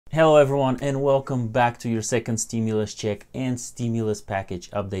Hello everyone, and welcome back to your second stimulus check and stimulus package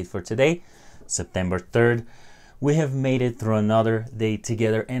update for today, September 3rd. We have made it through another day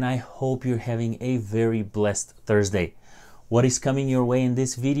together, and I hope you're having a very blessed Thursday. What is coming your way in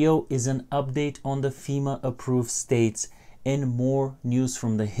this video is an update on the FEMA approved states and more news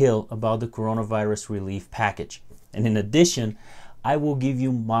from the Hill about the coronavirus relief package. And in addition, I will give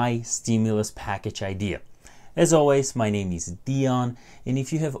you my stimulus package idea. As always, my name is Dion, and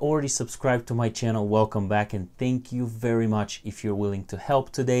if you have already subscribed to my channel, welcome back and thank you very much. If you're willing to help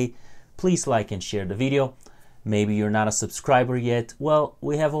today, please like and share the video. Maybe you're not a subscriber yet. Well,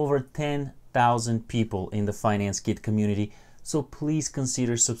 we have over 10,000 people in the Finance Kit community, so please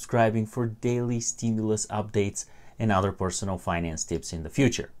consider subscribing for daily stimulus updates and other personal finance tips in the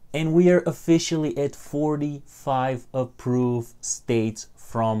future. And we are officially at 45 approved states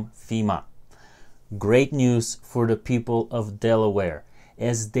from FEMA. Great news for the people of Delaware,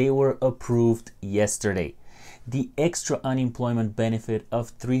 as they were approved yesterday. The extra unemployment benefit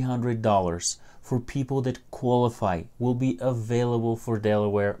of $300 for people that qualify will be available for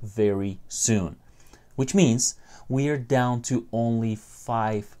Delaware very soon, which means we are down to only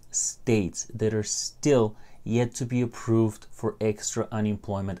 5 states that are still yet to be approved for extra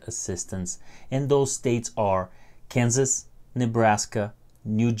unemployment assistance, and those states are Kansas, Nebraska,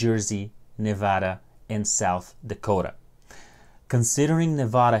 New Jersey, Nevada, and South Dakota. Considering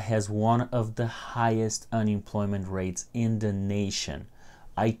Nevada has one of the highest unemployment rates in the nation,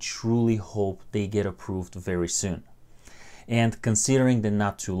 I truly hope they get approved very soon. And considering that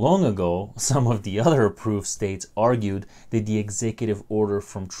not too long ago, some of the other approved states argued that the executive order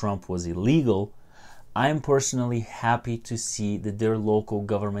from Trump was illegal, I am personally happy to see that their local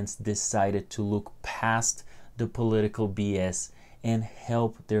governments decided to look past the political BS and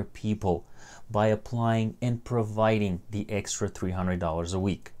help their people by applying and providing the extra $300 a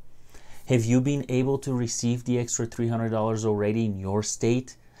week. Have you been able to receive the extra $300 already in your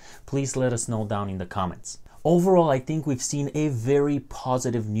state? Please let us know down in the comments. Overall, I think we've seen a very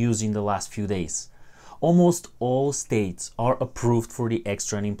positive news in the last few days. Almost all states are approved for the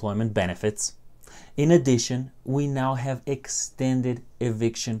extra unemployment benefits. In addition, we now have extended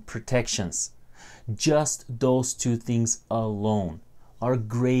eviction protections. Just those two things alone are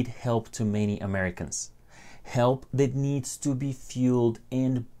great help to many Americans. Help that needs to be fueled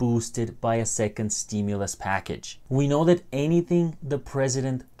and boosted by a second stimulus package. We know that anything the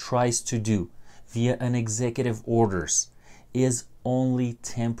president tries to do via an executive orders is only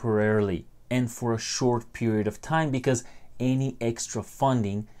temporarily and for a short period of time, because any extra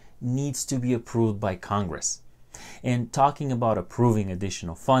funding needs to be approved by Congress. And talking about approving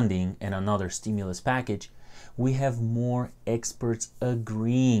additional funding and another stimulus package, we have more experts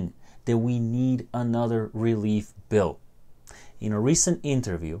agreeing that we need another relief bill. In a recent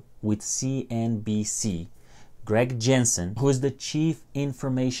interview with CNBC, Greg Jensen, who is the Chief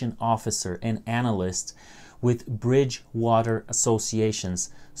Information Officer and Analyst with Bridgewater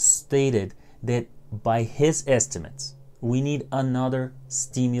Associations, stated that by his estimates, we need another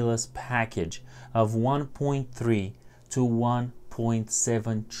stimulus package of $1.3 to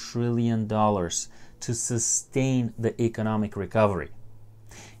 $1.7 trillion to sustain the economic recovery.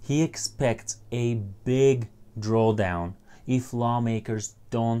 He expects a big drawdown if lawmakers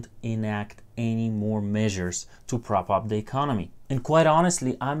don't enact any more measures to prop up the economy. And quite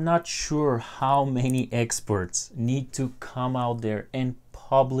honestly, I'm not sure how many experts need to come out there and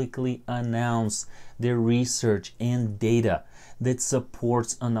publicly announce their research and data that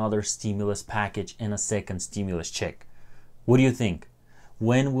supports another stimulus package and a second stimulus check. What do you think?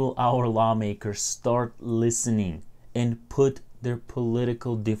 When will our lawmakers start listening and put their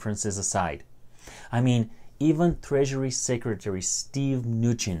political differences aside? I mean, even Treasury Secretary Steve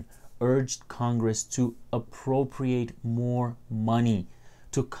Mnuchin urged Congress to appropriate more money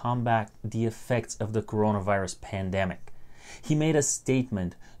to combat the effects of the coronavirus pandemic. He made a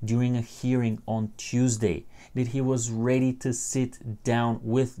statement during a hearing on Tuesday that he was ready to sit down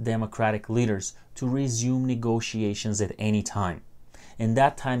with Democratic leaders to resume negotiations at any time. And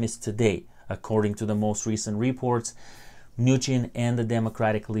that time is today. According to the most recent reports, Mnuchin and the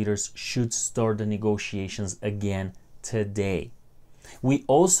Democratic leaders should start the negotiations again today. We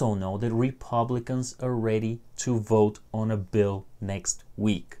also know that Republicans are ready to vote on a bill next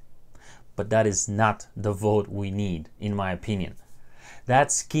week. But that is not the vote we need, in my opinion.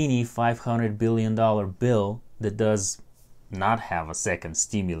 That skinny $500 billion bill that does not have a second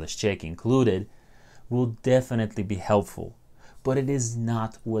stimulus check included will definitely be helpful, but it is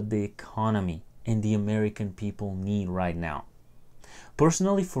not what the economy and the American people need right now.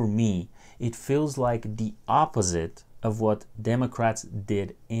 Personally, for me, it feels like the opposite of what Democrats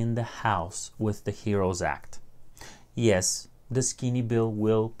did in the House with the HEROES Act. Yes, the skinny bill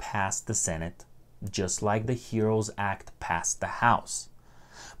will pass the Senate, just like the HEROES Act passed the House.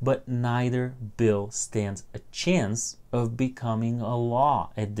 But neither bill stands a chance of becoming a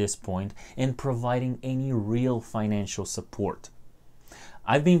law at this point and providing any real financial support.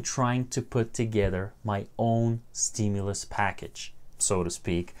 I've been trying to put together my own stimulus package, so to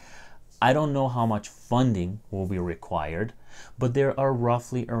speak. I don't know how much funding will be required, but there are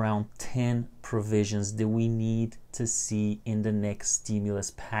roughly around 10 provisions that we need to see in the next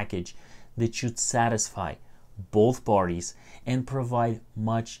stimulus package that should satisfy both parties and provide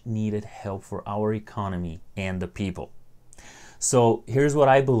much needed help for our economy and the people. So here's what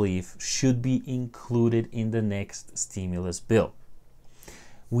I believe should be included in the next stimulus bill.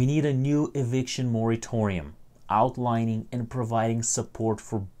 We need a new eviction moratorium outlining and providing support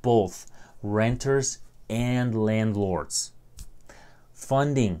for both renters and landlords.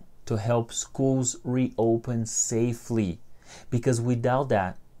 Funding to help schools reopen safely, because without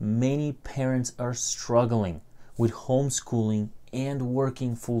that, many parents are struggling with homeschooling and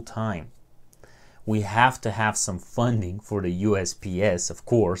working full-time. We have to have some funding for the USPS, of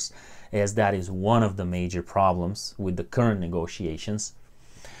course, as that is one of the major problems with the current negotiations.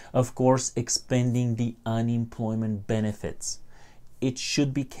 Of course, expanding the unemployment benefits. It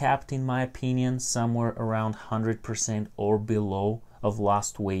should be capped, in my opinion, somewhere around 100% or below of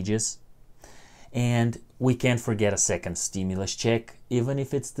lost wages. And we can't forget a second stimulus check, even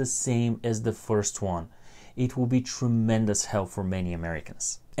if it's the same as the first one. It will be tremendous help for many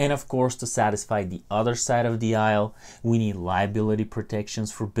Americans. And of course, to satisfy the other side of the aisle, we need liability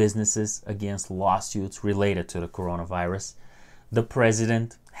protections for businesses against lawsuits related to the coronavirus. The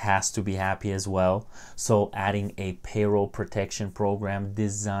president has to be happy as well, so adding a payroll protection program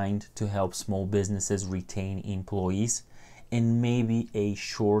designed to help small businesses retain employees, and maybe a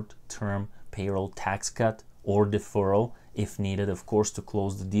short-term payroll tax cut or deferral if needed, of course, to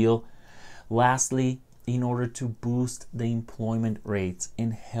close the deal. Lastly, in order to boost the employment rates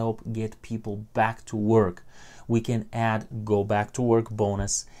and help get people back to work, we can add go back to work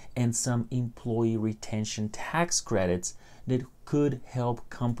bonus and some employee retention tax credits that could help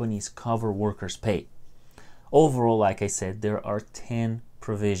companies cover workers' pay. Overall, like I said, there are 10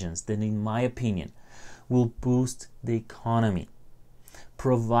 provisions that, in my opinion, will boost the economy,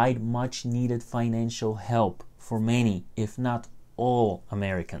 provide much needed financial help for many, if not all,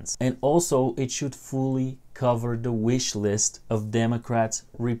 Americans. And also, it should fully cover the wish list of Democrats,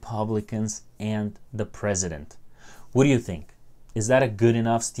 Republicans, and the president. What do you think? Is that a good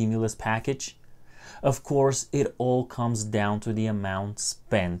enough stimulus package? Of course, it all comes down to the amount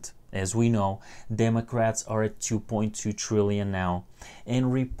spent. As we know, Democrats are at $2.2 trillion now,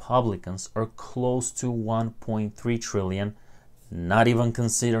 and Republicans are close to $1.3 trillion, not even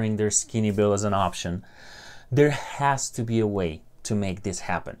considering their skinny bill as an option. There has to be a way to make this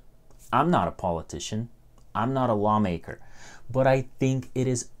happen. I'm not a politician, I'm not a lawmaker, but I think it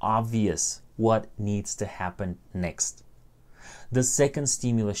is obvious what needs to happen next. The second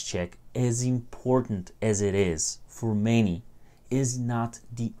stimulus check, as important as it is for many, is not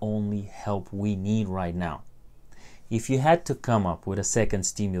the only help we need right now. If you had to come up with a second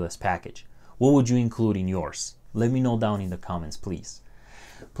stimulus package, what would you include in yours? Let me know down in the comments, please.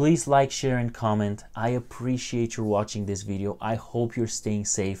 Please like, share, and comment. I appreciate you watching this video. I hope you're staying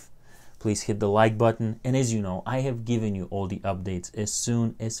safe. Please hit the like button. And as you know, I have given you all the updates as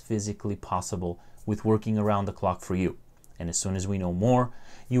soon as physically possible with working around the clock for you. And as soon as we know more,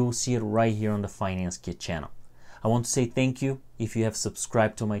 you will see it right here on the Finance Kit channel. I want to say thank you if you have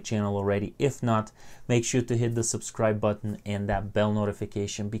subscribed to my channel already. If not, make sure to hit the subscribe button and that bell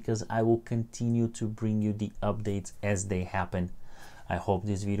notification, because I will continue to bring you the updates as they happen. I hope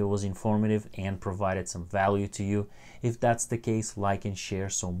this video was informative and provided some value to you. If that's the case, like and share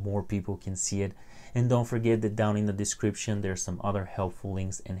so more people can see it. And don't forget that down in the description, there's some other helpful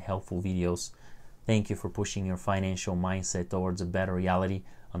links and helpful videos. Thank you for pushing your financial mindset towards a better reality.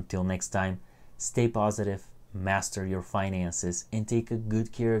 Until next time, stay positive, master your finances, and take a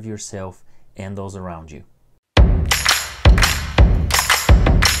good care of yourself and those around you.